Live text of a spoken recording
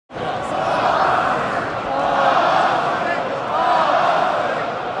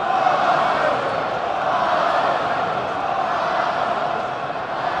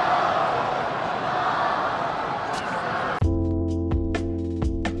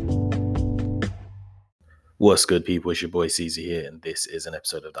What's good, people? It's your boy CZ here, and this is an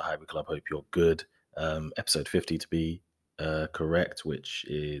episode of the Hybrid Club. Hope you're good. Episode 50 to be correct, which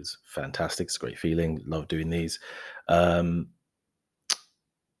is fantastic. It's a great feeling. Love doing these. Um,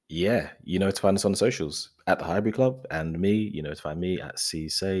 yeah, you know to find us on the socials at the Hybrid Club, and me, you know to find me at C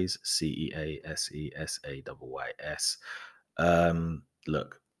Says, CEASESAYYS.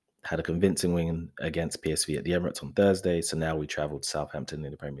 Look, had a convincing win against PSV at the Emirates on Thursday, so now we travelled to Southampton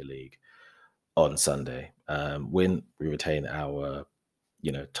in the Premier League on Sunday. Win, we retain our,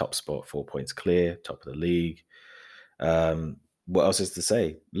 top spot, 4 points clear, top of the league. What else is to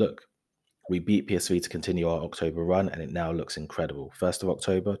say? Look, we beat PSV to continue our October run, and it now looks incredible. 1st of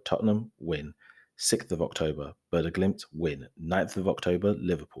October, Tottenham, win. 6th of October, Glimt, win. 9th of October,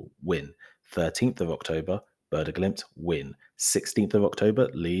 Liverpool, win. 13th of October, Glimt, win. 16th of October,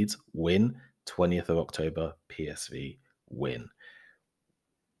 Leeds, win. 20th of October, PSV, win.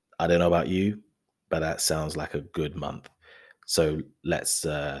 I don't know about you, but that sounds like a good month. So let's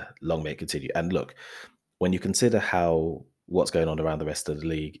long may it continue. And look, when you consider what's going on around the rest of the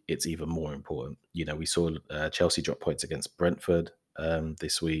league, it's even more important. You know, we saw Chelsea drop points against Brentford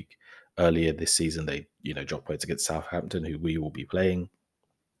this week. Earlier this season, they dropped points against Southampton, who we will be playing.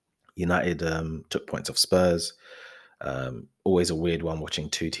 United took points off Spurs. Always a weird one watching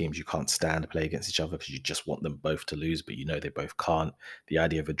two teams you can't stand play against each other because you just want them both to lose, but you know they both can't. The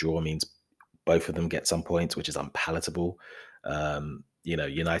idea of a draw means both of them get some points, which is unpalatable.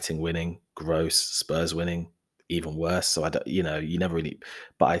 United winning, gross. Spurs winning, even worse. So I don't, you never really.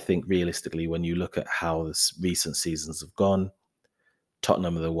 But I think realistically, when you look at how the recent seasons have gone,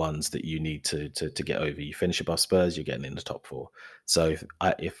 Tottenham are the ones that you need to get over. You finish above Spurs, you're getting in the top four. So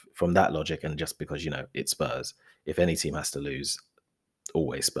if from that logic, and just because it's Spurs, if any team has to lose,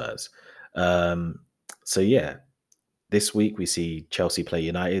 always Spurs. So yeah, this week we see Chelsea play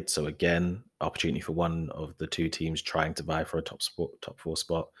United. So again, opportunity for one of the two teams trying to vie for a top four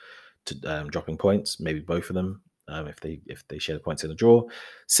spot to dropping points. Maybe both of them. If they share the points in a draw.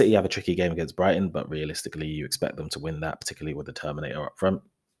 City have a tricky game against Brighton, but realistically, you expect them to win that, particularly with the Terminator up front.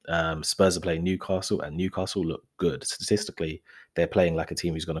 Spurs are playing Newcastle, and Newcastle look good. Statistically, they're playing like a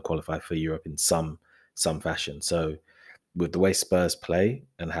team who's going to qualify for Europe in some fashion. So with the way Spurs play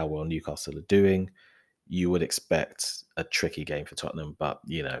and how well Newcastle are doing, you would expect a tricky game for Tottenham, but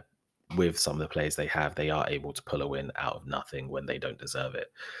with some of the players they have, they are able to pull a win out of nothing when they don't deserve it.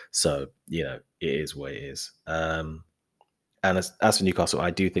 So, it is what it is. And as for Newcastle,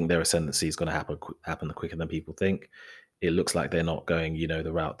 I do think their ascendancy is going to happen quicker than people think. It looks like they're not going,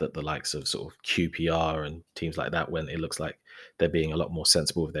 the route that the likes of sort of QPR and teams like that went. It looks like they're being a lot more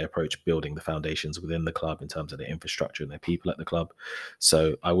sensible with their approach, building the foundations within the club in terms of their infrastructure and their people at the club.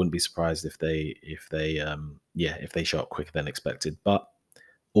 So I wouldn't be surprised if they show up quicker than expected. But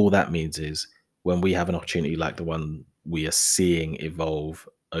all that means is when we have an opportunity like the one we are seeing evolve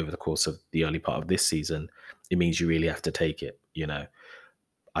over the course of the early part of this season, it means you really have to take it.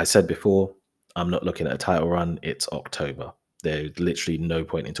 I said before, I'm not looking at a title run. It's October. There's literally no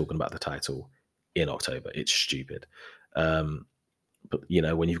point in talking about the title in October. It's stupid. But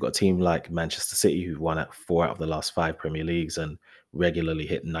when you've got a team like Manchester City, who've won at 4 out of the last 5 Premier Leagues and regularly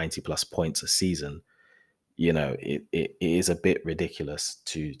hit 90 plus points a season, it is a bit ridiculous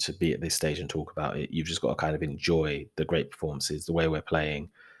to be at this stage and talk about it. You've just got to kind of enjoy the great performances, the way we're playing,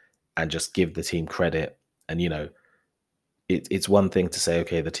 and just give the team credit. And it's one thing to say,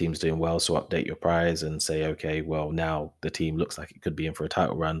 okay, the team's doing well, so update your prize and say, okay, well, now the team looks like it could be in for a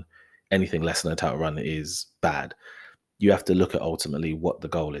title run. Anything less than a title run is bad. You have to look at ultimately what the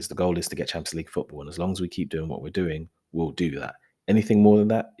goal is. The goal is to get Champions League football, and as long as we keep doing what we're doing, we'll do that. Anything more than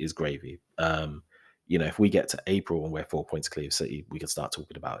that is gravy. If we get to April and we're 4 points clear of City, we can start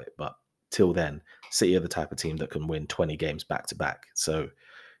talking about it. But till then, City are the type of team that can win 20 games back to back. So,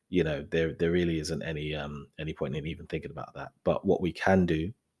 there really isn't any point in even thinking about that. But what we can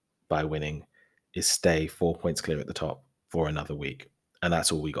do by winning is stay 4 points clear at the top for another week. And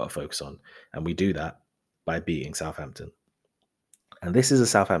that's all we got to focus on. And we do that by beating Southampton. And this is a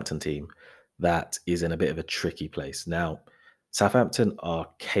Southampton team that is in a bit of a tricky place. Now, Southampton are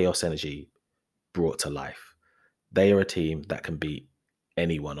chaos energy brought to life. They are a team that can beat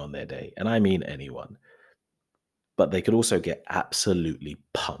anyone on their day. And I mean anyone. But they could also get absolutely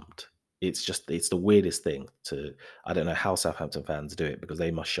pumped. It's the weirdest thing I don't know how Southampton fans do it, because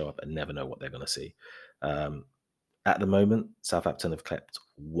they must show up and never know what they're going to see. At the moment, Southampton have kept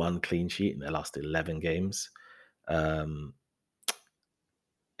 1 clean sheet in their last 11 games. And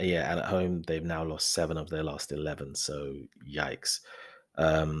at home, they've now lost 7 of their last 11. So yikes.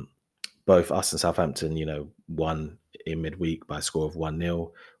 Both us and Southampton, won in midweek by a score of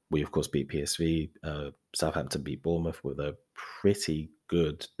 1-0. We, of course, beat PSV. Southampton beat Bournemouth with a pretty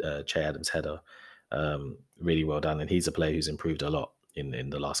good Che Adams header. Really well done. And he's a player who's improved a lot in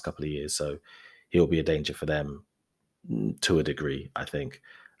the last couple of years. So he'll be a danger for them to a degree, I think.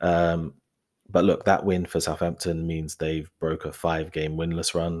 But look, that win for Southampton means they've broke a 5-game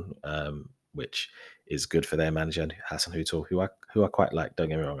winless run, which is good for their manager, Hassan Hutel, who I quite like. Don't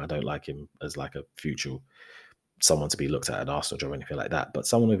get me wrong, I don't like him as like a future someone to be looked at Arsenal job or anything like that, but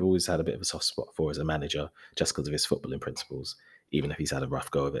someone we've always had a bit of a soft spot for as a manager, just because of his footballing principles, even if he's had a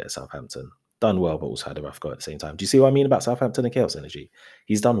rough go of it at Southampton. Done well, but also had a rough go at the same time. Do you see what I mean about Southampton and Chaos Energy?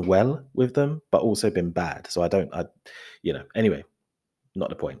 He's done well with them, but also been bad. So anyway, not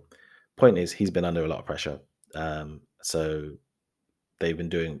the point. Point is, he's been under a lot of pressure. So they were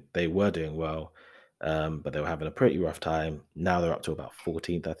doing well, but they were having a pretty rough time. Now they're up to about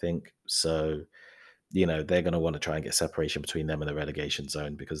 14th, I think. So they're going to want to try and get separation between them and the relegation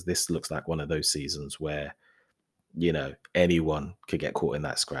zone, because this looks like one of those seasons where, anyone could get caught in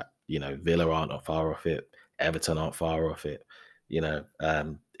that scrap. Villa aren't far off it. Everton aren't far off it.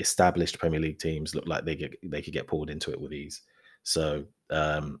 Established Premier League teams look like they could get pulled into it with ease. So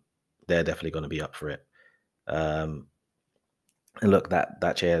they're definitely going to be up for it. And look,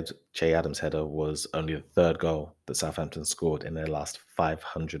 that Che Adams header was only the third goal that Southampton scored in their last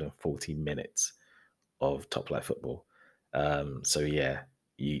 540 minutes of top flight football. So yeah,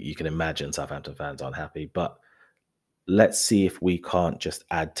 you can imagine Southampton fans aren't happy, but let's see if we can't just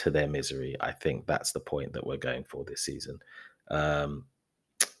add to their misery. I think that's the point that we're going for this season.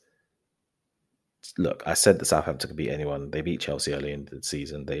 Look, I said that Southampton could beat anyone. They beat Chelsea early in the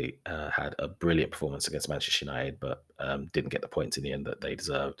season. They had a brilliant performance against Manchester United, but didn't get the points in the end that they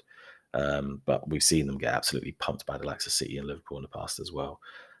deserved. But we've seen them get absolutely pumped by the likes of City and Liverpool in the past as well.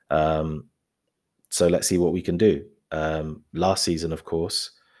 So let's see what we can do. Last season, of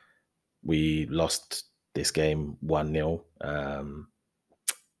course, we lost this game 1-0.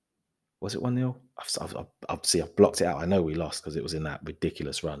 Was it 1-0? I've blocked it out. I know we lost because it was in that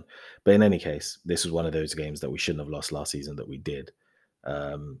ridiculous run. But in any case, this was one of those games that we shouldn't have lost last season that we did.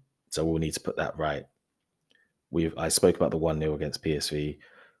 So we'll need to put that right. I spoke about the 1-0 against PSV.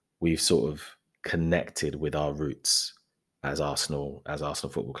 We've sort of connected with our roots as Arsenal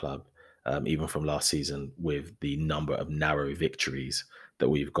Football Club. Even from last season, with the number of narrow victories that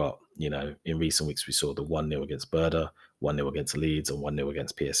we've got. In recent weeks, we saw the 1-0 against Burda, 1-0 against Leeds, and 1-0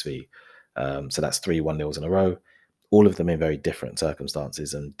 against PSV. So that's 3 1-0s in a row, all of them in very different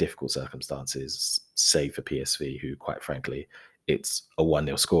circumstances and difficult circumstances, save for PSV, who, quite frankly, it's a 1-0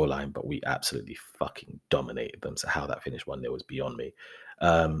 scoreline, but we absolutely fucking dominated them. So how that finished 1-0 is beyond me.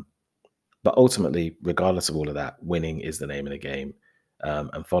 But ultimately, regardless of all of that, winning is the name of the game.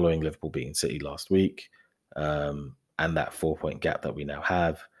 And following Liverpool beating City last week, and that 4-point gap that we now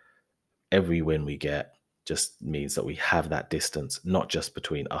have, every win we get just means that we have that distance, not just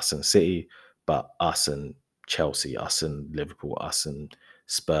between us and City, but us and Chelsea, us and Liverpool, us and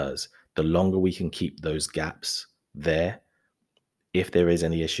Spurs. The longer we can keep those gaps there, if there is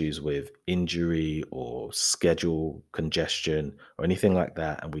any issues with injury or schedule congestion or anything like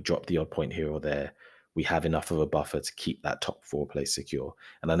that, and we drop the odd point here or there, we have enough of a buffer to keep that top 4 place secure.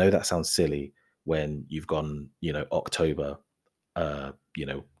 And I know that sounds silly when you've gone, October,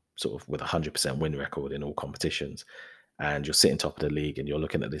 sort of with a 100% win record in all competitions, and you're sitting top of the league and you're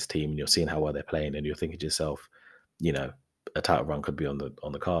looking at this team and you're seeing how well they're playing and you're thinking to yourself, a title run could be on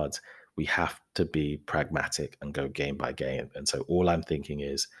the cards. We have to be pragmatic and go game by game. And so all I'm thinking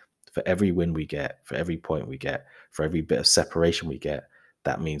is, for every win we get, for every point we get, for every bit of separation we get,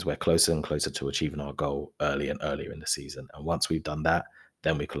 that means we're closer and closer to achieving our goal early and earlier in the season. And once we've done that,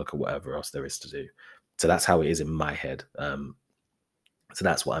 then we can look at whatever else there is to do. So that's how it is in my head. So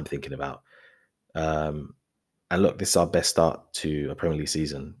that's what I'm thinking about. And look, this is our best start to a Premier League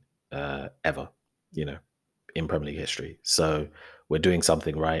season ever, in Premier League history. So we're doing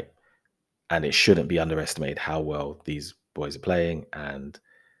something right. And it shouldn't be underestimated how well these boys are playing. And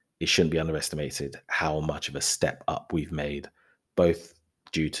it shouldn't be underestimated how much of a step up we've made, both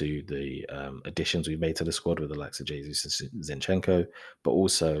due to the additions we've made to the squad with the likes of Jesus and Zinchenko, but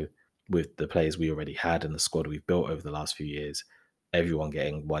also with the players we already had in the squad we've built over the last few years, everyone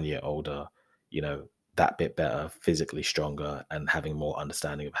getting 1 year older, that bit better, physically stronger, and having more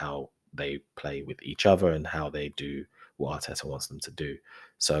understanding of how they play with each other and how they do what Arteta wants them to do.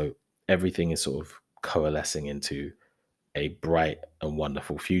 So everything is sort of coalescing into a bright and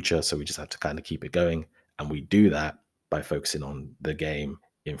wonderful future. So we just have to kind of keep it going. And we do that by focusing on the game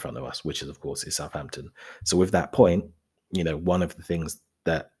in front of us, which is, of course, is Southampton. So with that point, one of the things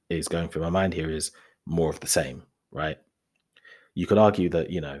that is going through my mind here is more of the same, right? you could argue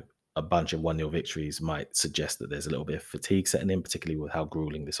that, a bunch of 1-0 victories might suggest that there's a little bit of fatigue setting in, particularly with how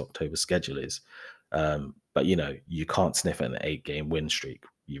grueling this October schedule is. But, you can't sniff at an 8-game win streak.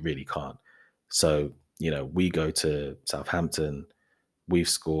 You really can't. So, we go to Southampton. We've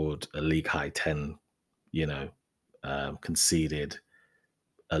scored a league high 10, you know, conceded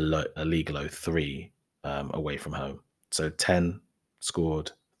a league low 3 away from home. So 10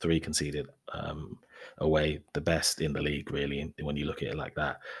 scored, 3 conceded away, the best in the league, really, when you look at it like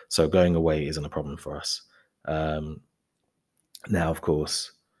that. So going away isn't a problem for us. Now, of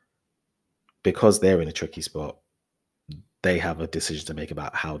course, because they're in a tricky spot, they have a decision to make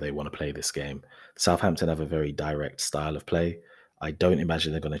about how they want to play this game. Southampton have a very direct style of play. I don't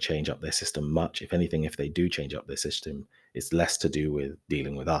imagine they're going to change up their system much. If anything, if they do change up their system, it's less to do with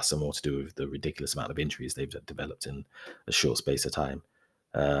dealing with us and more to do with the ridiculous amount of injuries they've developed in a short space of time.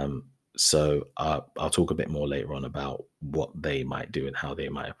 So I'll talk a bit more later on about what they might do and how they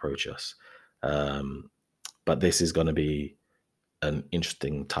might approach us. But this is going to be an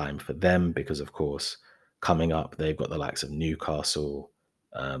interesting time for them because, of course, coming up, they've got the likes of Newcastle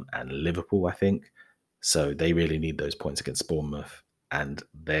and Liverpool, I think. So they really need those points against Bournemouth, and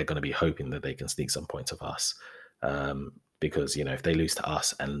they're going to be hoping that they can sneak some points off us. Because, if they lose to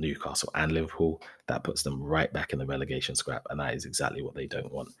us and Newcastle and Liverpool, that puts them right back in the relegation scrap, and that is exactly what they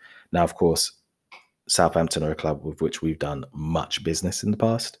don't want. Now, of course, Southampton are a club with which we've done much business in the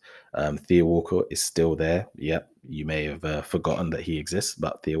past. Theo Walcott is still there. Yep, you may have forgotten that he exists,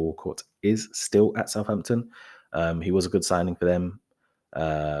 but Theo Walcott is still at Southampton. He was a good signing for them,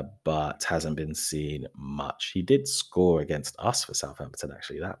 but hasn't been seen much. He did score against us for Southampton,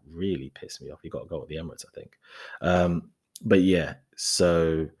 actually. That really pissed me off. He got a goal at the Emirates, I think. But yeah,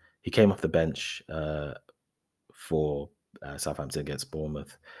 so he came off the bench for Southampton against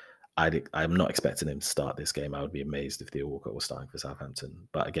Bournemouth. I'm not expecting him to start this game. I would be amazed if Theo Walcott was starting for Southampton.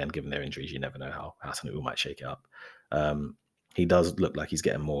 But again, given their injuries, you never know how something might shake it up. He does look like he's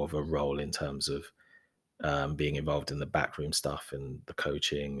getting more of a role in terms of being involved in the backroom stuff and the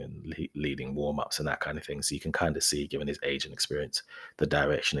coaching and leading warm-ups and that kind of thing. So you can kind of see, given his age and experience, the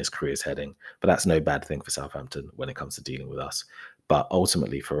direction his career is heading. But that's no bad thing for Southampton when it comes to dealing with us. But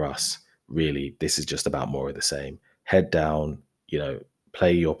ultimately for us, really, this is just about more of the same. Head down,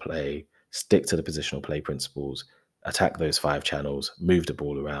 play your play, stick to the positional play principles, attack those 5 channels, move the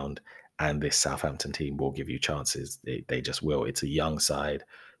ball around, and this Southampton team will give you chances. They just will. It's a young side.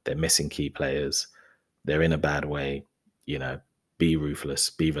 They're missing key players. They're in a bad way. Be ruthless,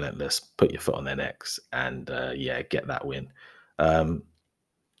 be relentless, put your foot on their necks, and get that win.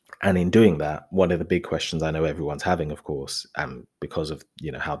 And in doing that, one of the big questions I know everyone's having, of course, because of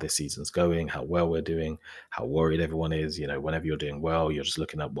how this season's going, how well we're doing, how worried everyone is. Whenever you're doing well, you're just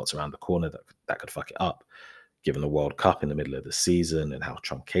looking at what's around the corner that could fuck it up. Given the World Cup in the middle of the season and how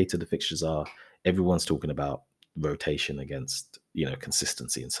truncated the fixtures are, everyone's talking about rotation against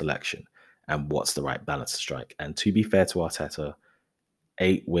consistency and selection and what's the right balance to strike. And to be fair to Arteta,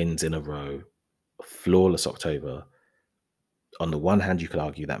 8 wins in a row, flawless October. On the one hand, you could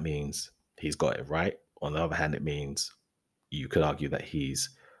argue that means he's got it right. On the other hand, it means you could argue that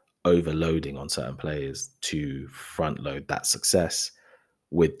he's overloading on certain players to front load that success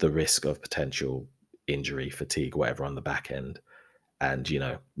with the risk of potential injury, fatigue, whatever on the back end. And,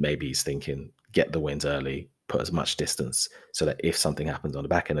 maybe he's thinking, get the wins early, put as much distance so that if something happens on the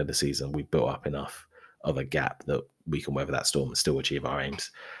back end of the season, we've built up enough of a gap that we can weather that storm and still achieve our aims.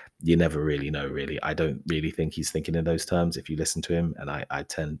 You never really know, really. I don't really think he's thinking in those terms if you listen to him. And I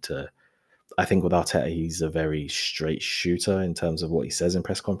think with Arteta, he's a very straight shooter in terms of what he says in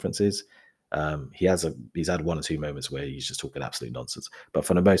press conferences. He's had 1 or 2 moments where he's just talking absolute nonsense. But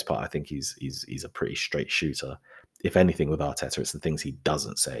for the most part, I think he's a pretty straight shooter. If anything with Arteta, it's the things he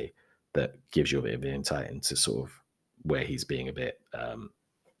doesn't say that gives you a bit of insight into sort of where he's being a bit,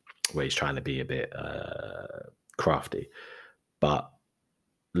 where he's trying to be a bit crafty. But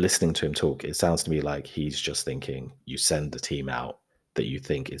listening to him talk, it sounds to me like he's just thinking you send the team out that you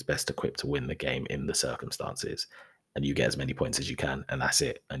think is best equipped to win the game in the circumstances, and you get as many points as you can, and that's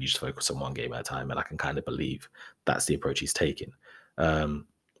it. And you just focus on one game at a time. And I can kind of believe that's the approach he's taking.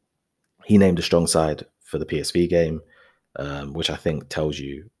 He named a strong side for the PSV game, which I think tells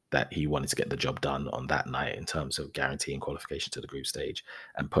you that he wanted to get the job done on that night in terms of guaranteeing qualification to the group stage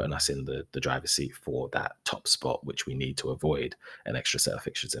and putting us in the driver's seat for that top spot, which we need to avoid an extra set of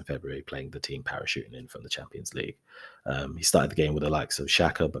fixtures in February, playing the team parachuting in from the Champions League. He started the game with the likes of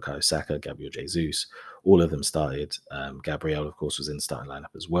Xhaka, Bukayo Saka, Gabriel Jesus. All of them started. Gabriel, of course, was in the starting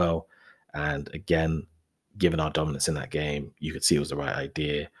lineup as well. And again, given our dominance in that game, you could see it was the right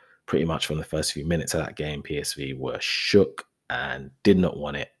idea. Pretty much from the first few minutes of that game, PSV were shook and did not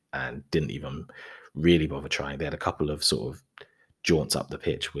want it and didn't even really bother trying. They had a couple of sort of jaunts up the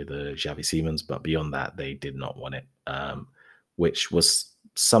pitch with Xavi Simons, but beyond that, they did not want it, which was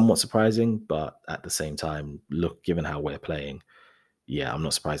somewhat surprising. But at the same time, look, given how we're playing, yeah, I'm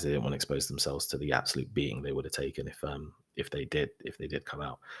not surprised they didn't want to expose themselves to the absolute beating they would have taken if they did come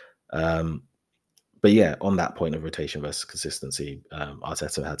out. Um, but yeah, on that point of rotation versus consistency,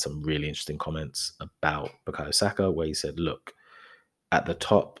 Arteta had some really interesting comments about Bukayo Saka, where he said, "Look, at the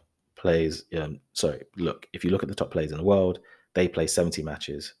top look, if you look at the top players in the world, they play 70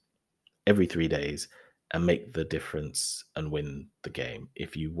 matches every 3 days and make the difference and win the game.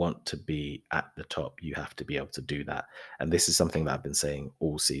 If you want to be at the top, you have to be able to do that." And this is something that I've been saying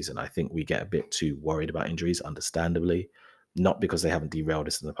all season. I think we get a bit too worried about injuries, understandably, not because they haven't derailed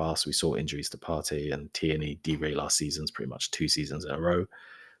us in the past. We saw injuries to Partey and Tierney derail our seasons pretty much 2 seasons in a row.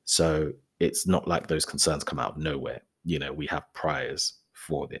 So it's not like those concerns come out of nowhere. We have priors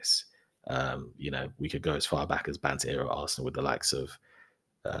for this. We could go as far back as Banter era Arsenal with the likes of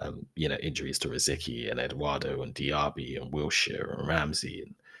injuries to Rosicky and Eduardo and Diaby and Wilshere and Ramsey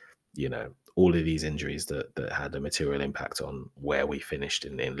and, all of these injuries that had a material impact on where we finished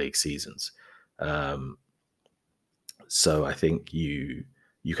in league seasons. Um, so I think you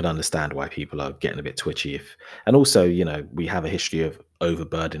can understand why people are getting a bit twitchy and also, we have a history of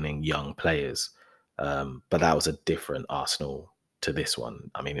overburdening young players. But that was a different Arsenal to this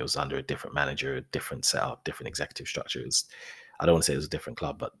one. I mean, it was under a different manager, a different setup, different executive structure. I don't want to say it was a different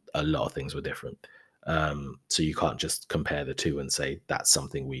club, but a lot of things were different. So you can't just compare the two and say that's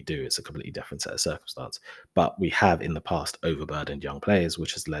something we do. It's a completely different set of circumstance. But we have in the past overburdened young players,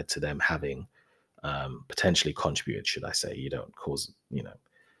 which has led to them having potentially contributed, should I say. You don't cause,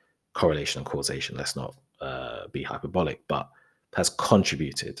 correlation and causation. Let's not be hyperbolic, but has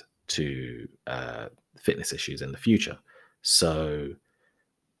contributed to fitness issues in the future. So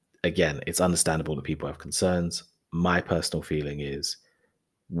again, it's understandable that people have concerns. My personal feeling is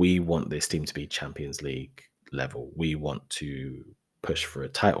we want this team to be Champions League level. We want to push for a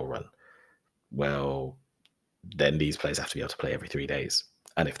title run. Well, then these players have to be able to play every 3 days.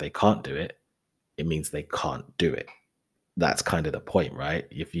 And if they can't do it, it means they can't do it. That's kind of the point, right?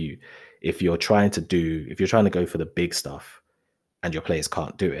 If you're trying to go for the big stuff and your players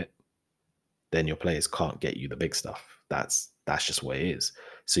can't do it, then your players can't get you the big stuff. That's just what it is.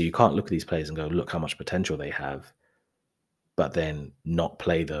 So you can't look at these players and go, look how much potential they have, but then not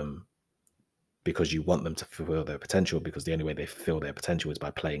play them because you want them to fulfill their potential, because the only way they fulfill their potential is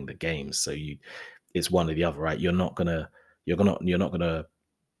by playing the games. So it's one or the other, right? You're not gonna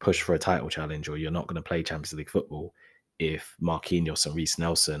push for a title challenge, or you're not gonna play Champions League football if Marquinhos and Reece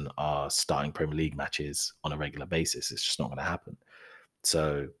Nelson are starting Premier League matches on a regular basis. It's just not gonna happen.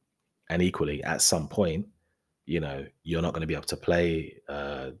 So, and equally, at some point, you're not gonna be able to play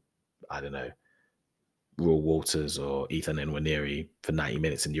I don't know, Will Walters or Ethan Nwaneri for 90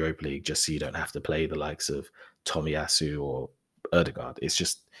 minutes in the Europa League just so you don't have to play the likes of Tomiyasu or Erdegaard. It's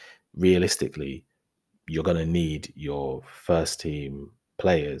just realistically, you're going to need your first team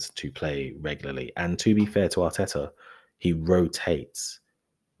players to play regularly. And to be fair to Arteta, he rotates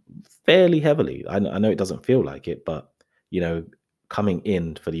fairly heavily. I know it doesn't feel like it, but, coming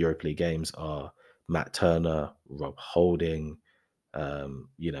in for the Europa League games are Matt Turner, Rob Holding,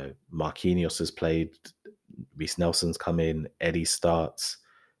 Marquinhos has played, Reece Nelson's come in, Eddie starts,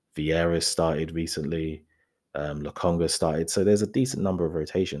 Vieira started recently, Lokonga started. So there's a decent number of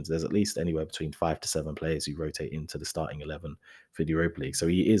rotations. There's at least anywhere between 5 to 7 players who rotate into the starting 11 for the Europa League. So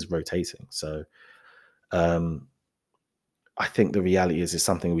he is rotating. So um, I think the reality is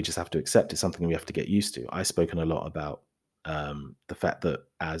something we just have to accept. It's something we have to get used to. I've spoken a lot about the fact that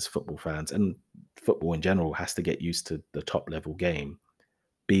as football fans and football in general has to get used to the top level game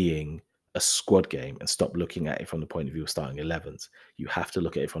being a squad game and stop looking at it from the point of view of starting 11s. You have to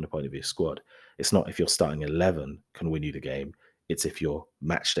look at it from the point of view of squad. It's not if your starting 11 can win you the game. It's if your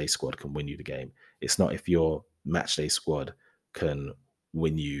match day squad can win you the game. It's not if your match day squad can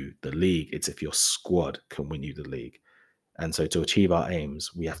win you the league. It's if your squad can win you the league. And so to achieve our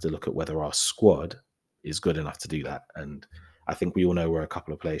aims, we have to look at whether our squad is good enough to do that. And I think we all know we're a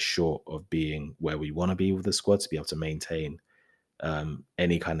couple of players short of being where we want to be with the squad to be able to maintain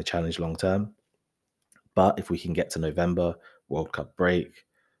any kind of challenge long term. But if we can get to November, World Cup break,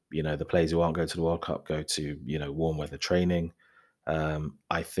 the players who aren't going to the World Cup go to, warm weather training.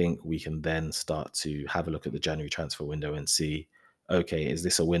 I think we can then start to have a look at the January transfer window and see, okay, is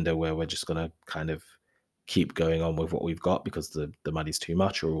this a window where we're just going to kind of keep going on with what we've got because the money's too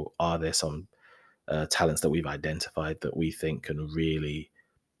much, or are there some talents that we've identified that we think can really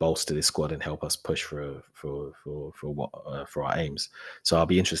bolster this squad and help us push for our aims. So I'll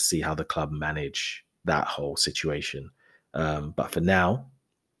be interested to see how the club manage that whole situation. But for now,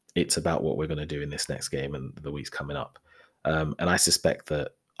 it's about what we're going to do in this next game and the weeks coming up. And I suspect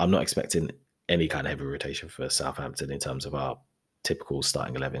that I'm not expecting any kind of heavy rotation for Southampton in terms of our typical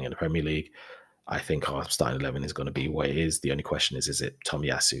starting 11 in the Premier League. I think our starting 11 is going to be what it is. The only question is it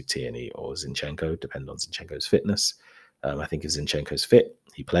Tomiyasu, Tierney, or Zinchenko, depending on Zinchenko's fitness. I think if Zinchenko's fit,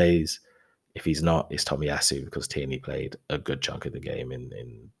 he plays. If he's not, it's Tomiyasu, because Tierney played a good chunk of the game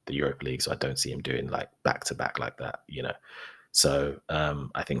in the Europa League, so I don't see him doing like back-to-back like that, you know. So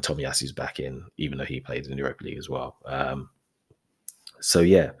I think Tomiyasu's back in, even though he played in the Europa League as well. So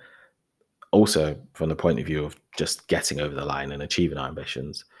yeah, also from the point of view of just getting over the line and achieving our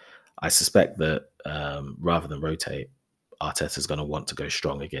ambitions, I suspect that rather than rotate, Arteta's going to want to go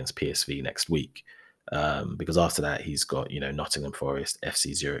strong against PSV next week, because after that he's got, you know, Nottingham Forest,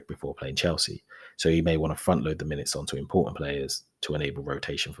 FC Zurich before playing Chelsea. So he may want to front load the minutes onto important players to enable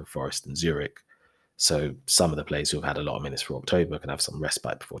rotation for Forest and Zurich. So some of the players who have had a lot of minutes for October can have some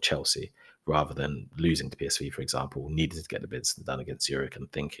respite before Chelsea, rather than losing to PSV, for example, needing to get the bits done against Zurich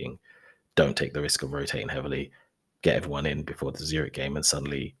and thinking, don't take the risk of rotating heavily, get everyone in before the Zurich game, and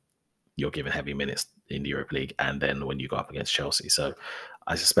suddenly you're given heavy minutes in the Europa League, and then when you go up against Chelsea. So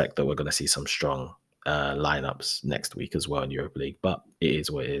I suspect that we're going to see some strong lineups next week as well in Europa League, but it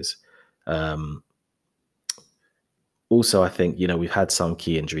is what it is. Also, I think, you know, we've had some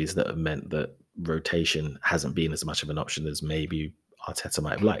key injuries that have meant that rotation hasn't been as much of an option as maybe Arteta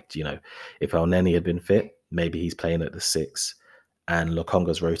might have liked. You know, if El Neni had been fit, maybe he's playing at the 6 and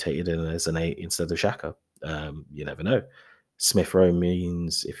Lokonga's rotated in as an 8 instead of Xhaka. You never know. Smith Rowe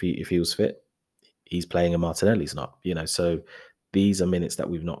means if he was fit, he's playing and Martinelli's not, you know. So these are minutes that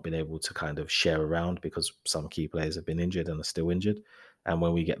we've not been able to kind of share around because some key players have been injured and are still injured. And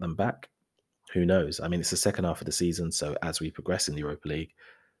when we get them back, who knows? I mean, it's the second half of the season, so as we progress in the Europa League,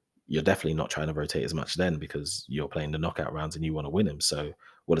 you're definitely not trying to rotate as much then because you're playing the knockout rounds and you want to win them. So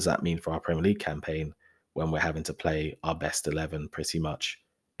what does that mean for our Premier League campaign when we're having to play our best 11 pretty much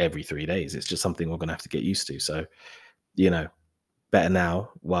every 3 days? It's just something we're going to have to get used to. So, you know, better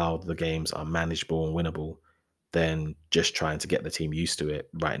now while the games are manageable and winnable than just trying to get the team used to it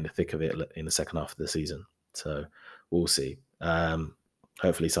right in the thick of it in the second half of the season. So we'll see.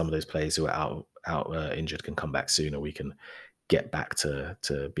 Hopefully some of those players who are out injured can come back sooner. We can get back to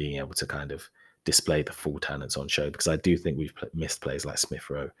being able to kind of display the full talents on show, because I do think we've missed players like Smith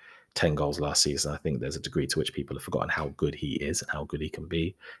Rowe, 10 goals last season. I think there's a degree to which people have forgotten how good he is and how good he can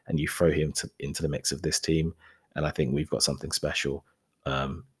be. And you throw him into the mix of this team, and I think we've got something special,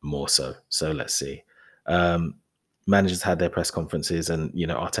 more so. So let's see. Managers had their press conferences, and, you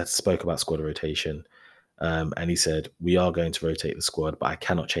know, Arteta spoke about squad rotation. And he said, we are going to rotate the squad, but I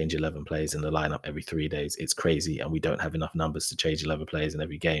cannot change 11 players in the lineup every 3 days. It's crazy, and we don't have enough numbers to change 11 players in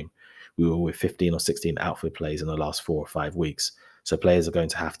every game. We were with 15 or 16 outfield players in the last 4 or 5 weeks. So players are going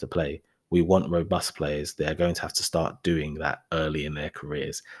to have to play. We want robust players. They're going to have to start doing that early in their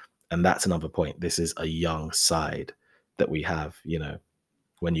careers. And that's another point. This is a young side that we have. You know,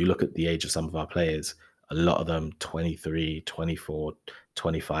 when you look at the age of some of our players, a lot of them 23, 24,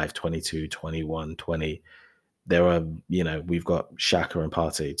 25, 22, 21, 20. There are, you know, we've got Xhaka and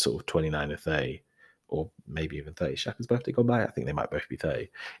Partey sort of 29 or 30, or maybe even 30. Xhaka's birthday gone by? I think they might both be 30.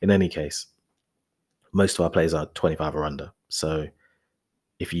 In any case, most of our players are 25 or under. So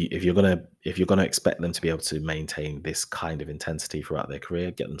if you're gonna expect them to be able to maintain this kind of intensity throughout their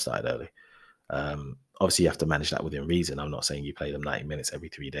career, get them started early. Obviously, you have to manage that within reason. I'm not saying you play them 90 minutes every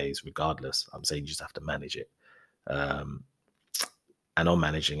 3 days, regardless. I'm saying you just have to manage it. And on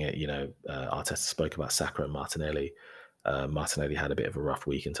managing it, you know, Arteta spoke about Saka and Martinelli. Martinelli had a bit of a rough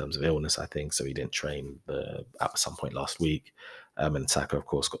week in terms of illness, I think, so he didn't train at some point last week. And Saka, of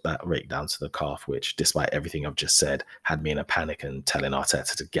course, got that rake down to the calf, which, despite everything I've just said, had me in a panic and telling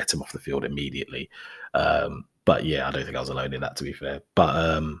Arteta to get him off the field immediately. But yeah, I don't think I was alone in that, to be fair.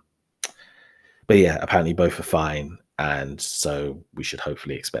 But yeah, apparently both are fine, and so we should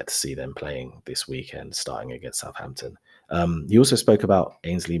hopefully expect to see them playing this weekend, starting against Southampton. He also spoke about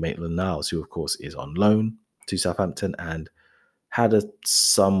Ainsley Maitland-Niles, who of course is on loan to Southampton and had a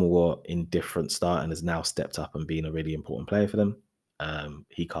somewhat indifferent start and has now stepped up and been a really important player for them.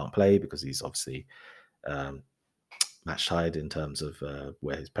 He can't play because he's obviously match tied in terms of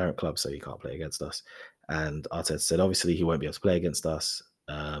where his parent club, so he can't play against us. And Arteta said obviously he won't be able to play against us,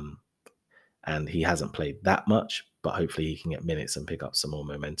 and he hasn't played that much, but hopefully he can get minutes and pick up some more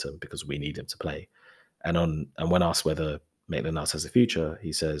momentum because we need him to play. And when asked whether Maitland-Niles has a future,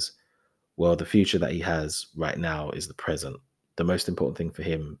 he says, well, the future that he has right now is the present. the most important thing for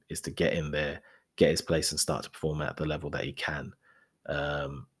him is to get in there, get his place, and start to perform at the level that he can.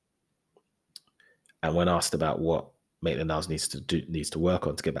 Um, and when asked about what Maitland-Niles needs to work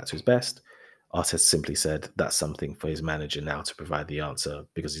on to get back to his best, Arteta simply said that's something for his manager now to provide the answer,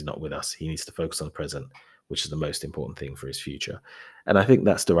 because he's not with us. He needs to focus on the present, which is the most important thing for his future. And I think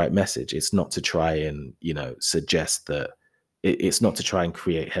that's the right message. It's not to try and, suggest that it's not to try and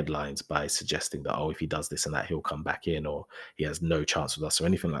create headlines by suggesting that, oh, if he does this and that, he'll come back in, or he has no chance with us, or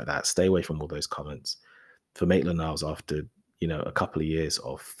anything like that. Stay away from all those comments. For Maitland-Niles, after, a couple of years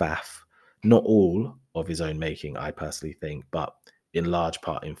of faff, not all of his own making, I personally think, but in large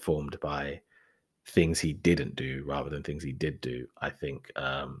part informed by things he didn't do rather than things he did do, I think.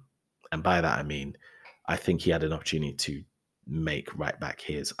 And by that, I mean, I think he had an opportunity to make right back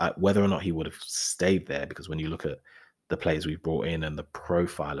his. Whether or not he would have stayed there, because when you look at the players we've brought in and the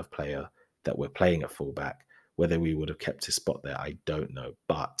profile of player that we're playing at fullback, whether we would have kept his spot there, I don't know.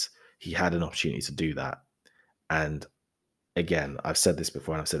 But he had an opportunity to do that. And again, I've said this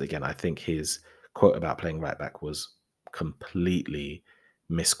before and I've said it again, I think his quote about playing right back was completely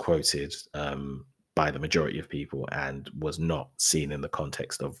misquoted by the majority of people and was not seen in the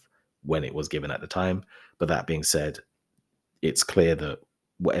context of when it was given at the time. But that being said, it's clear that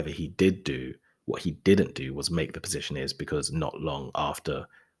whatever he did do, what he didn't do was make the position is, because not long after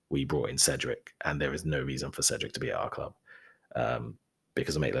we brought in Cedric, and there is no reason for Cedric to be at our club,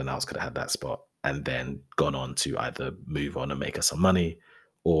 because Maitland-Niles could have had that spot and then gone on to either move on and make us some money,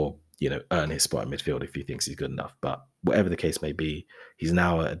 or earn his spot in midfield if he thinks he's good enough. But whatever the case may be, he's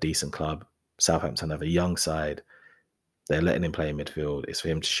now at a decent club. Southampton have a young side. They're letting him play in midfield. It's for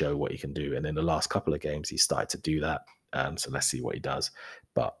him to show what he can do. And in the last couple of games, he started to do that. So let's see what he does.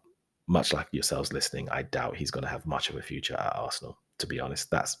 But much like yourselves listening, I doubt he's going to have much of a future at Arsenal, to be honest.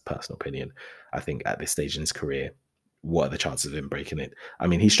 That's personal opinion. I think at this stage in his career, what are the chances of him breaking it? I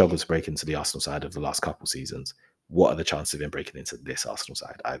mean, he struggled to break into the Arsenal side of the last couple seasons. What are the chances of him breaking into this Arsenal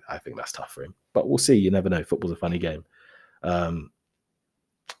side? I think that's tough for him. But we'll see. You never know. Football's a funny game.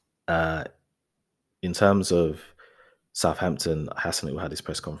 In terms of Southampton, Hassan, who had his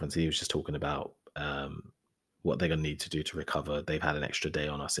press conference, he was just talking about what they're going to need to do to recover. They've had an extra day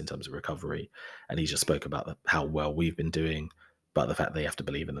on us in terms of recovery. And he just spoke about how well we've been doing, but the fact they have to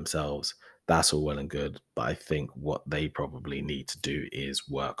believe in themselves. That's all well and good. But I think what they probably need to do is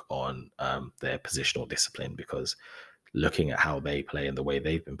work on their positional discipline, because looking at how they play and the way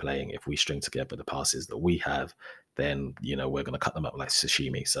they've been playing, if we string together the passes that we have, then, we're going to cut them up like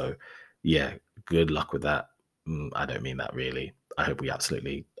sashimi. So, yeah, good luck with that. I don't mean that really. I hope we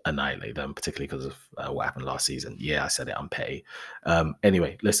absolutely annihilate them, particularly because of what happened last season. Yeah, I said it, I'm petty.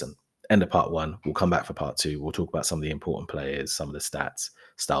 Anyway, listen, end of part one. We'll come back for part two. We'll talk about some of the important players, some of the stats,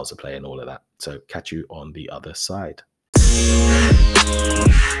 styles of play, and all of that. So catch you on the other side.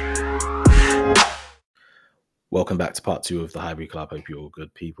 Welcome back to part two of the Highbury Club. Hope you're all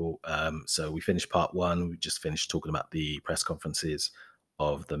good people. So we finished part one. We just finished talking about the press conferences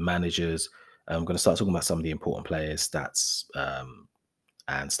of the managers. I'm going to start talking about some of the important players, stats,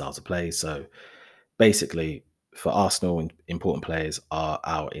 and styles of play. So basically, for Arsenal, important players are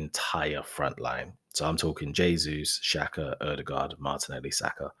our entire front line. So I'm talking Jesus, Xhaka, Ødegaard, Martinelli,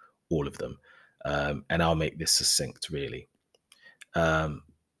 Saka, all of them. And I'll make this succinct, really.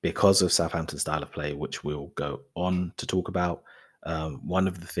 Because of Southampton's style of play, which we'll go on to talk about, one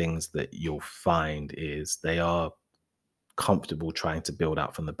of the things that you'll find is they are comfortable trying to build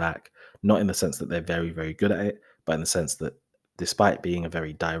out from the back, not in the sense that they're very, very good at it, but in the sense that despite being a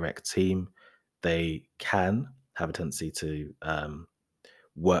very direct team, they can have a tendency to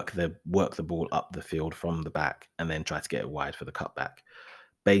work the ball up the field from the back and then try to get it wide for the cutback.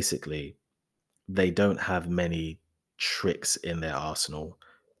 Basically, they don't have many tricks in their arsenal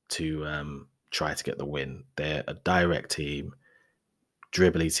to try to get the win. They're a direct team,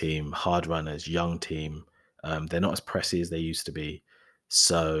 dribbly team, hard runners, young team. They're not as pressy as they used to be.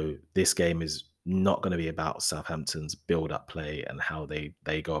 So this game is not going to be about Southampton's build-up play and how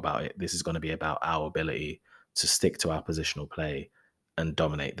they go about it. This is going to be about our ability to stick to our positional play and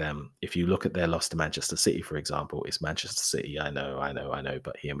dominate them. If you look at their loss to Manchester City, for example, it's Manchester City. I know,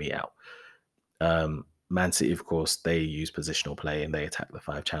 but hear me out. Man City, of course, they use positional play and they attack the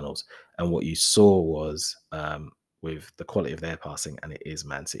 5 channels. And what you saw was with the quality of their passing, and it is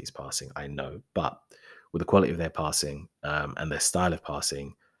Man City's passing, I know, but with the quality of their passing and their style of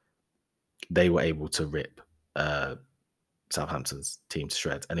passing, they were able to rip Southampton's team to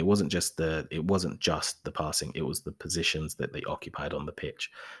shreds. And it wasn't just the passing, it was the positions that they occupied on the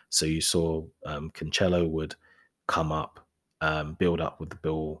pitch. So you saw Cancelo would come up, build up with the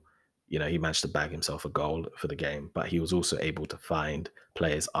ball, he managed to bag himself a goal for the game, but he was also able to find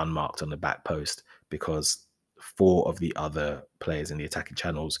players unmarked on the back post because four of the other players in the attacking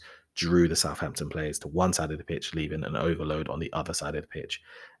channels drew the Southampton players to one side of the pitch, leaving an overload on the other side of the pitch.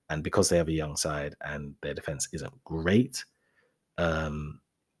 And because they have a young side and their defense isn't great, um,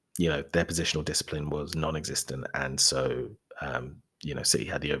 their positional discipline was non-existent. And so, City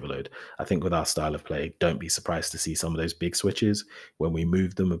had the overload. I think with our style of play, don't be surprised to see some of those big switches when we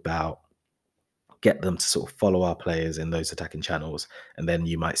move them about, get them to sort of follow our players in those attacking channels. And then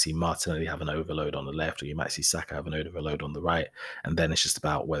you might see Martinelli have an overload on the left, or you might see Saka have an overload on the right. And then it's just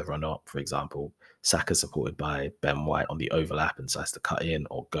about whether or not, for example, Saka supported by Ben White on the overlap and decides to cut in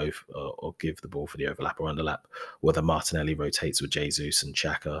or go or give the ball for the overlap or underlap, whether Martinelli rotates with Jesus and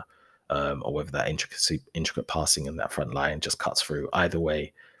Xhaka, or whether that intricate passing in that front line just cuts through. Either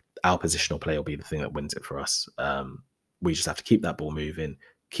way, our positional play will be the thing that wins it for us. We just have to keep that ball moving,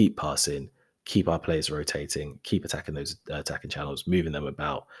 keep passing, keep our players rotating, keep attacking those attacking channels, moving them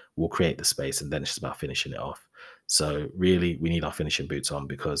about. We'll create the space, and then it's just about finishing it off. So really, we need our finishing boots on,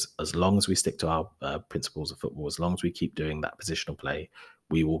 because as long as we stick to our principles of football, as long as we keep doing that positional play,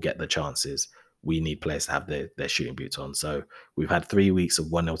 we will get the chances. We need players to have their shooting boots on. So we've had 3 weeks of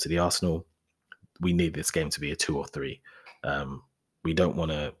 1-0 to the Arsenal. We need this game to be a 2 or 3. We don't want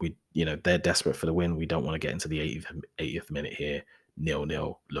to, they're desperate for the win. We don't want to get into the 80th minute here,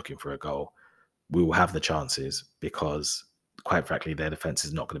 0-0, looking for a goal. We will have the chances because, quite frankly, their defense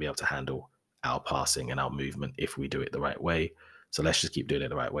is not going to be able to handle our passing and our movement if we do it the right way. So let's just keep doing it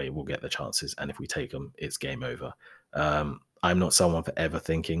the right way. We'll get the chances. And if we take them, it's game over. I'm not someone for ever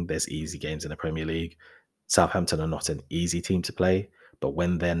thinking there's easy games in the Premier League. Southampton are not an easy team to play, but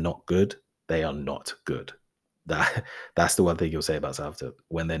when they're not good, they are not good. That's the one thing you'll say about Southampton.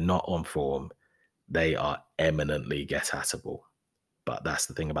 When they're not on form, they are eminently get-atable. But that's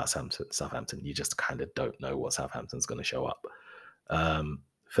the thing about Southampton. You just kind of don't know what Southampton's going to show up.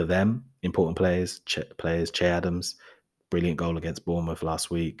 For them, important players, Che Adams, brilliant goal against Bournemouth last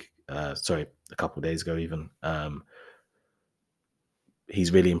week. A couple of days ago even.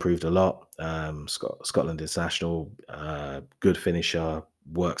 He's really improved a lot. Scotland international, good finisher,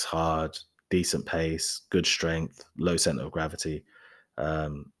 works hard, decent pace, good strength, low centre of gravity.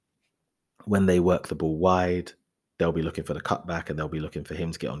 When they work the ball wide, they'll be looking for the cutback and they'll be looking for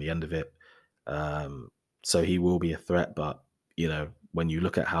him to get on the end of it. So he will be a threat. But, when you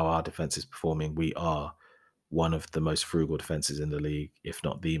look at how our defense is performing, we are one of the most frugal defenses in the league, if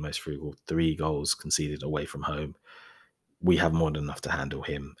not the most frugal. 3 goals conceded away from home. We have more than enough to handle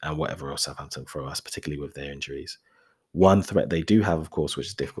him and whatever else Southampton throw us, particularly with their injuries. One threat they do have, of course, which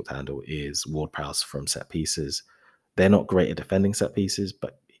is difficult to handle, is Ward-Prowse from set pieces. They're not great at defending set pieces,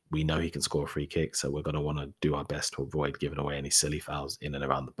 but we know he can score a free kick, so we're going to want to do our best to avoid giving away any silly fouls in and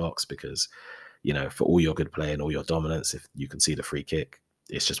around the box, because, for all your good play and all your dominance, if you concede a free kick,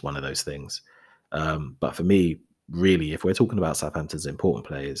 it's just one of those things. But for me, really, if we're talking about Southampton's important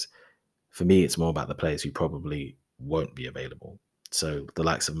players, for me, it's more about the players who probably won't be available. So the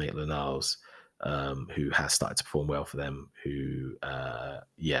likes of Maitland-Niles, who has started to perform well for them, who,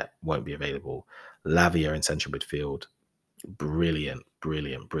 won't be available. Lavia in central midfield, brilliant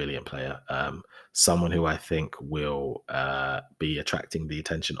player. Someone who I think will be attracting the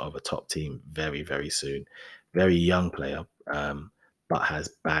attention of a top team very, very soon. Very young player, but has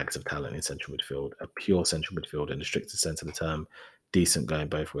bags of talent in central midfield. A pure central midfield in the strictest sense of the term. Decent going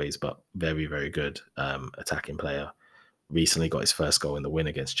both ways, but very, very good attacking player. Recently got his first goal in the win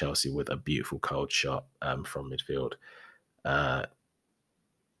against Chelsea with a beautiful cold shot from midfield.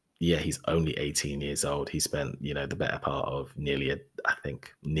 He's only 18 years old. He spent, the better part of nearly a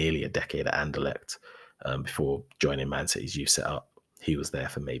decade at Anderlecht before joining Man City's youth setup. He was there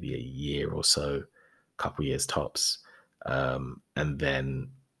for maybe a year or so, couple years tops, and then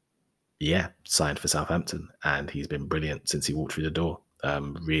signed for Southampton, and he's been brilliant since he walked through the door.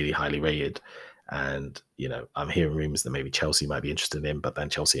 Really highly rated, and I'm hearing rumours that maybe Chelsea might be interested in him, but then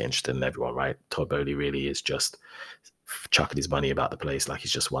Chelsea are interested in everyone, right? Todd Bowley really is just chucking his money about the place like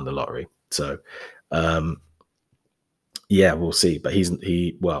he's just won the lottery. So we'll see. But he's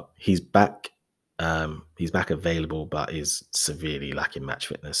back. He's back available, but is severely lacking match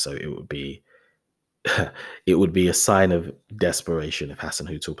fitness. So it would be a sign of desperation if Hassan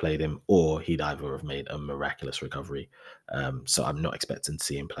Hutel played him, or he'd either have made a miraculous recovery. So I'm not expecting to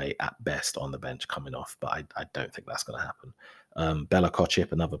see him play at best on the bench coming off, but I don't think that's going to happen. Bela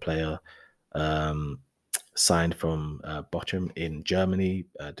Kotchip, another player, signed from Bochum in Germany,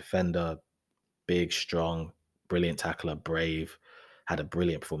 defender, big, strong, brilliant tackler, brave, had a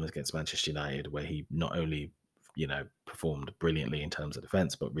brilliant performance against Manchester United, where he not only performed brilliantly in terms of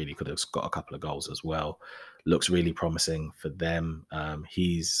defense, but really could have got a couple of goals as well. Looks really promising for them.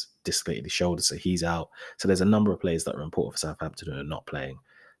 He's dislocated his shoulder, so he's out. So there's a number of players that are important for Southampton who are not playing.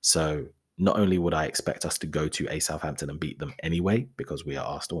 So not only would I expect us to go to a Southampton and beat them anyway, because we are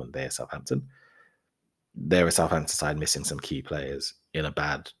Arsenal and they're Southampton, they're a Southampton side missing some key players in a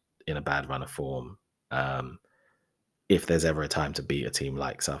bad run of form. If there's ever a time to beat a team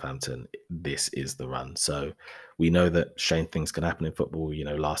like Southampton, this is the run. So we know that strange things can happen in football.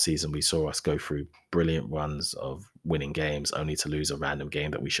 Last season we saw us go through brilliant runs of winning games only to lose a random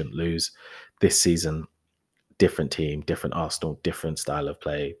game that we shouldn't lose. This season, different team, different Arsenal, different style of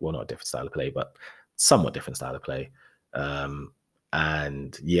play. Well, not a different style of play, but somewhat different style of play.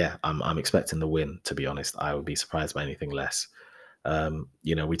 And yeah, I'm expecting the win, to be honest. I would be surprised by anything less.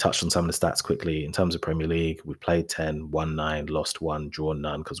 We touched on some of the stats quickly. In terms of Premier League, we've played 10, won 9, lost 1, drawn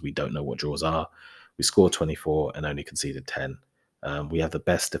none, because we don't know what draws are. We scored 24 and only conceded 10. We have the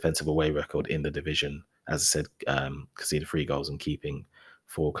best defensive away record in the division. As I said, conceded 3 goals and keeping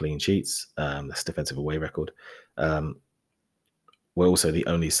 4 clean sheets. That's defensive away record. We're also the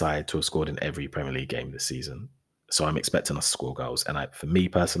only side to have scored in every Premier League game this season. So I'm expecting us to score goals. And for me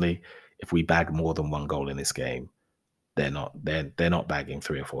personally, if we bag more than 1 goal in this game, they're not bagging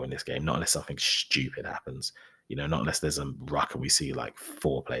 3 or 4 in this game, not unless something stupid happens, not unless there's a ruck and we see like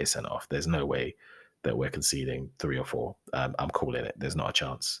 4 players sent off. There's no way that we're conceding 3 or 4. I'm calling it. There's not a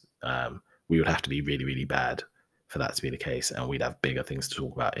chance. We would have to be really, really bad for that to be the case, and we'd have bigger things to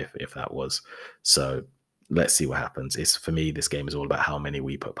talk about if that was. So let's see what happens. For me, this game is all about how many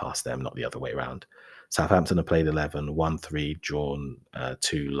we put past them, not the other way around. Southampton have played 11, won 3, drawn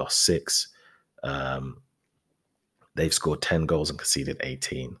 2, lost 6. They've scored 10 goals and conceded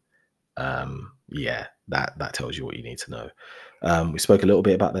 18. That tells you what you need to know. We spoke a little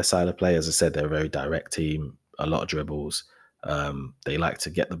bit about their style of play. As I said, they're a very direct team, a lot of dribbles. They like to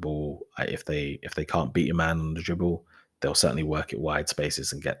get the ball. If they can't beat a man on the dribble, they'll certainly work it wide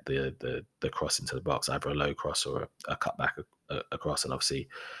spaces and get the cross into the box, either a low cross or a cutback across. And obviously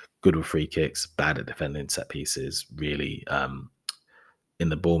good with free kicks, bad at defending set pieces. Really, in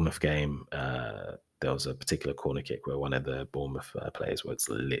the Bournemouth game, there was a particular corner kick where one of the Bournemouth players was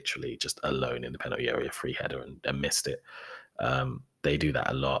literally just alone in the penalty area, free header, and missed it. They do that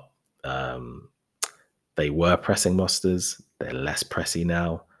a lot. They were pressing Mosters. They're less pressy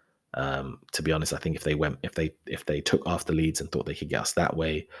now. To be honest, I think if they took after Leeds and thought they could get us that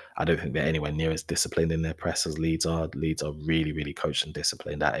way, I don't think they're anywhere near as disciplined in their press as Leeds are. Leeds are really, really coached and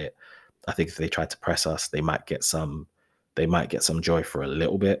disciplined at it. I think if they tried to press us, they might get some joy for a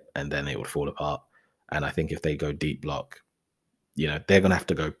little bit, and then it would fall apart. And I think if they go deep block, they're going to have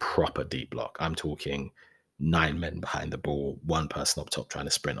to go proper deep block. I'm talking 9 men behind the ball, 1 person up top trying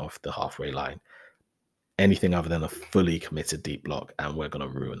to sprint off the halfway line. Anything other than a fully committed deep block, and we're going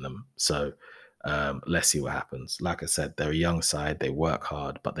to ruin them. So let's see what happens. Like I said, they're a young side. They work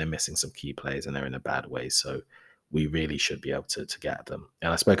hard, but they're missing some key players, and they're in a bad way. So we really should be able to get at them.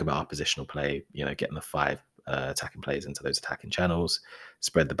 And I spoke about our positional play, getting the 5 attacking players into those attacking channels,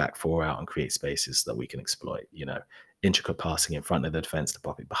 spread the back 4 out and create spaces that we can exploit. Intricate passing in front of the defense to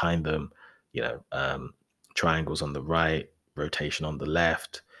pop it behind them, triangles on the right, rotation on the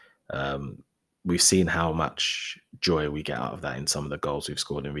left. We've seen how much joy we get out of that in some of the goals we've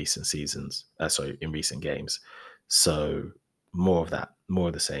scored in recent seasons. In recent games. So more of that, more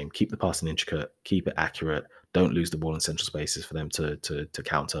of the same. Keep the passing intricate, keep it accurate. Don't lose the ball in central spaces for them to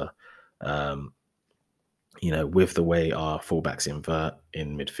counter. With the way our fullbacks invert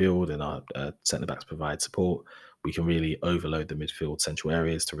in midfield and our centre backs provide support, we can really overload the midfield central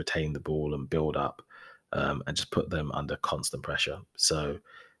areas to retain the ball and build up, and just put them under constant pressure. So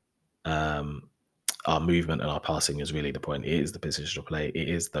our movement and our passing is really the point. It is the positional play. It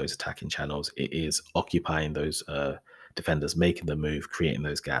is those attacking channels. It is occupying those defenders, making them move, creating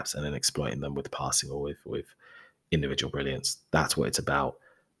those gaps, and then exploiting them with passing or with individual brilliance. That's what it's about.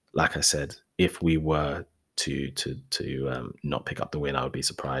 Like I said, if we were to not pick up the win, I would be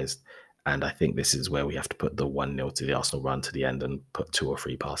surprised. And I think this is where we have to put the 1-0 to the Arsenal run to the end and put 2 or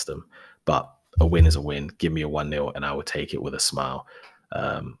 3 past them. But a win is a win. Give me a 1-0 and I will take it with a smile.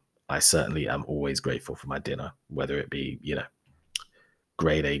 I certainly am always grateful for my dinner, whether it be,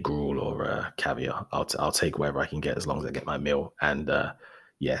 grade A gruel or caviar. I'll take wherever I can get as long as I get my meal. And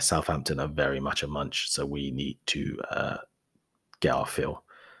Southampton are very much a munch, so we need to get our fill.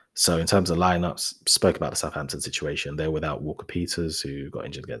 So in terms of lineups, spoke about the Southampton situation. They're without Walker-Peters, who got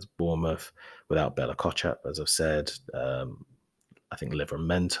injured against Bournemouth, without Bella Kotchap, as I've said. I think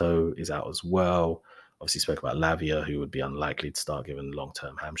Livramento is out as well. Obviously spoke about Lavia, who would be unlikely to start given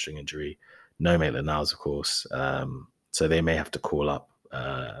long-term hamstring injury. no Maitland-Niles, of course. So they may have to call up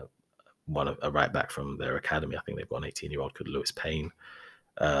a right back from their academy. I think they've got an 18-year-old called Lewis Payne.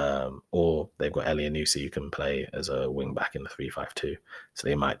 Or they've got Ellie Anusi who can play as a wing back in the 3-5-2. So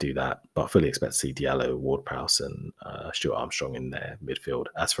they might do that. But I fully expect to see Diallo, Ward-Prowse and Stuart Armstrong in their midfield.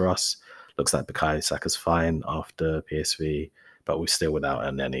 As for us, looks like Bukayo Saka's fine after PSV, but we're still without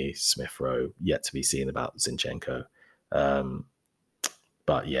Elneny, Smith-Rowe, yet to be seen about Zinchenko.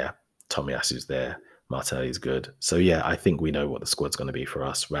 But yeah, Tomiyasu's there. Martinelli's good. So yeah, I think we know what the squad's going to be for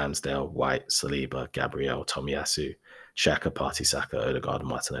us. Ramsdale, White, Saliba, Gabriel, Tomiyasu, Xhaka, Partey, Saka, Odegaard,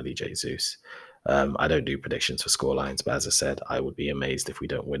 Martinelli, Jesus. I don't do predictions for scorelines, but as I said, I would be amazed if we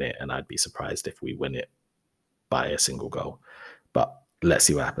don't win it, and I'd be surprised if we win it by a single goal. But let's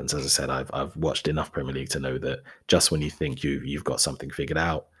see what happens. As I said, I've watched enough Premier League to know that just when you think you've got something figured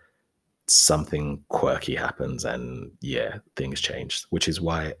out, something quirky happens, and yeah, things change. Which is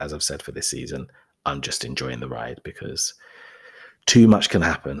why, as I've said for this season, I'm just enjoying the ride, because too much can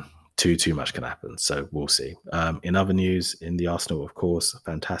happen. Too much can happen. So we'll see. In other news, in the Arsenal, of course,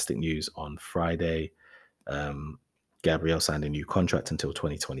 fantastic news on Friday. Gabriel signed a new contract until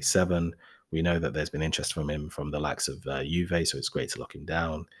 2027. We know that there's been interest from him from the likes of Juve, so it's great to lock him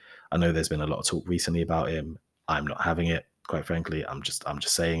down. I know there's been a lot of talk recently about him. I'm not having it, quite frankly. I'm just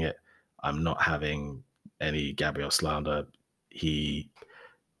saying it. I'm not having any Gabriel slander. He,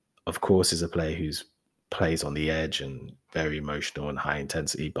 of course, is a player who's plays on the edge and very emotional and high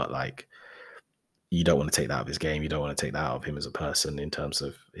intensity, but like, you don't want to take that out of his game. You don't want to take that out of him as a person in terms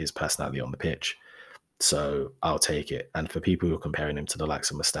of his personality on the pitch. So I'll take it. And for people who are comparing him to the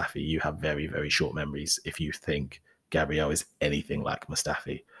likes of Mustafi, you have very, very short memories if you think Gabriel is anything like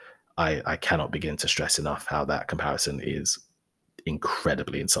Mustafi. I cannot begin to stress enough how that comparison is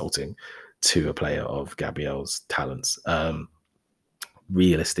incredibly insulting to a player of Gabriel's talents.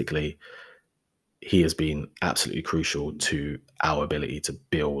 Realistically, he has been absolutely crucial to our ability to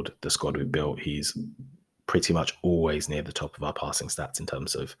build the squad we've built. He's pretty much always near the top of our passing stats in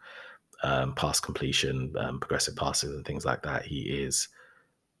terms of pass completion, progressive passes and things like that. He is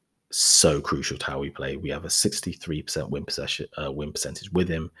so crucial to how we play. We have a 63% win percentage with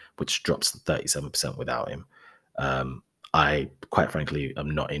him, which drops to 37% without him. I, quite frankly,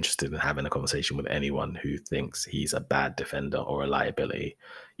 am not interested in having a conversation with anyone who thinks he's a bad defender or a liability.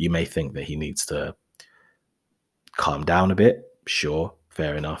 You may think that he needs to calm down a bit. Sure,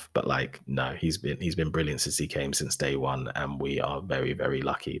 fair enough. But like, no, he's been brilliant since he came, since day one. And we are very, very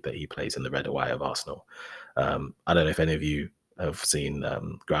lucky that he plays in the red and white of Arsenal. I don't know if any of you have seen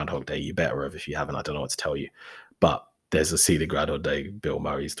Groundhog Day. You better have. If you haven't, I don't know what to tell you. But there's a scene in Groundhog Day, Bill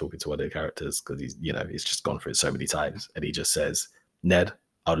Murray's talking to one of the characters because he's just gone through it so many times. And he just says, Ned,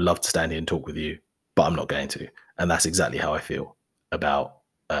 I'd love to stand here and talk with you, but I'm not going to. And that's exactly how I feel about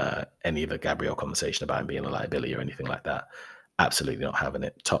any of the Gabriel conversation about him being a liability or anything like that. Absolutely not having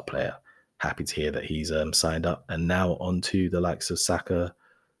it. Top player. Happy to hear that he's signed up. And now on to the likes of Saka,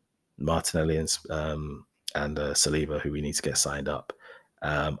 Martinelli and Saliba, who we need to get signed up.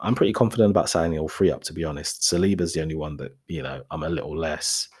 I'm pretty confident about signing all three up, to be honest. Saliba's the only one that, I'm a little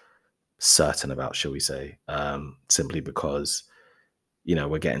less certain about, shall we say, simply because,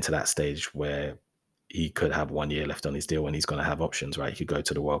 we're getting to that stage where he could have 1 year left on his deal and he's going to have options, right? He could go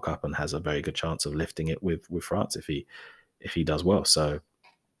to the World Cup and has a very good chance of lifting it with France if he does well. So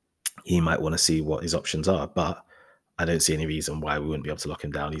he might want to see what his options are, but I don't see any reason why we wouldn't be able to lock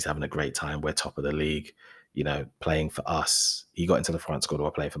him down. He's having a great time. We're top of the league. Playing for us. He got into the France squad while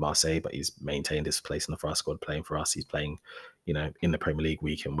playing for Marseille, but he's maintained his place in the France squad playing for us. He's playing, in the Premier League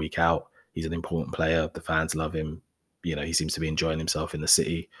week in, week out. He's an important player. The fans love him. He seems to be enjoying himself in the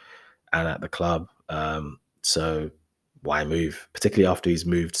city and at the club. So why move? Particularly after he's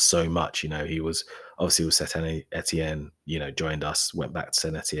moved so much. He was obviously with Saint Etienne, joined us, went back to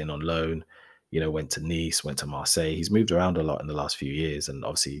Saint Etienne on loan. Went to Nice, went to Marseille. He's moved around a lot in the last few years and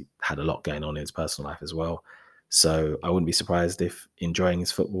obviously had a lot going on in his personal life as well. So I wouldn't be surprised if enjoying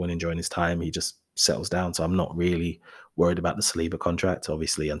his football and enjoying his time, he just settles down. So I'm not really worried about the Saliba contract.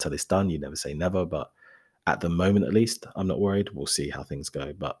 Obviously, until it's done, you never say never. But at the moment, at least, I'm not worried. We'll see how things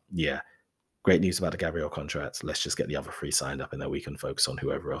go. But yeah, great news about the Gabriel contract. Let's just get the other three signed up and then we can focus on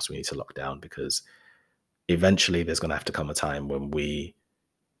whoever else we need to lock down, because eventually there's going to have to come a time when we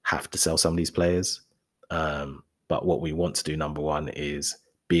have to sell some of these players. But what we want to do, number one, is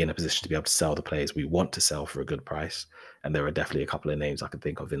be in a position to be able to sell the players we want to sell for a good price. And there are definitely a couple of names I can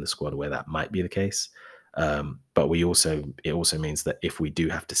think of in the squad where that might be the case. But it also means that if we do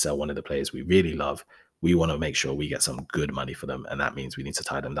have to sell one of the players we really love, we want to make sure we get some good money for them. And that means we need to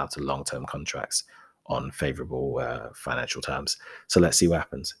tie them down to long-term contracts on favorable financial terms. So let's see what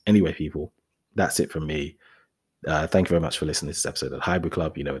happens. Anyway, people, that's it from me. Thank you very much for listening to this episode of the Hybrid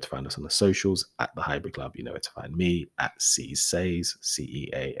Club. You know where to find us on the socials at the Hybrid Club. You know where to find me at Ceasays,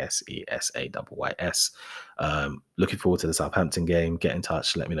 Ceasesays. Looking forward to the Southampton game. Get in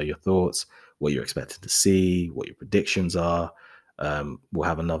touch. Let me know your thoughts, what you're expecting to see, what your predictions are. We'll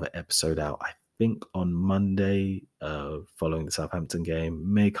have another episode out, I think, on Monday following the Southampton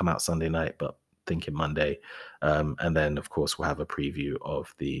game. May come out Sunday night, but thinking Monday. And then, of course, we'll have a preview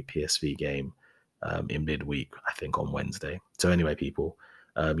of the PSV game in midweek, I think on Wednesday. So anyway, people,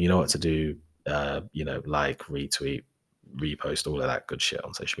 you know what to do. Like, retweet, repost, all of that good shit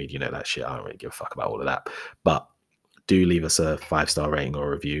on social media. You know that shit. I don't really give a fuck about all of that. But do leave us a 5-star rating or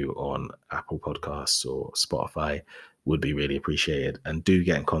review on Apple Podcasts or Spotify. Would be really appreciated. And do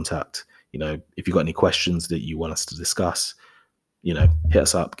get in contact. If you've got any questions that you want us to discuss, hit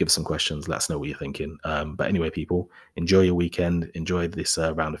us up, give us some questions, let us know what you're thinking. But anyway, people, enjoy your weekend, enjoy this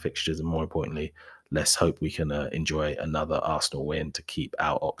round of fixtures, and more importantly, let's hope we can enjoy another Arsenal win to keep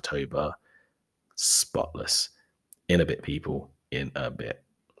our October spotless. In a bit, people, in a bit.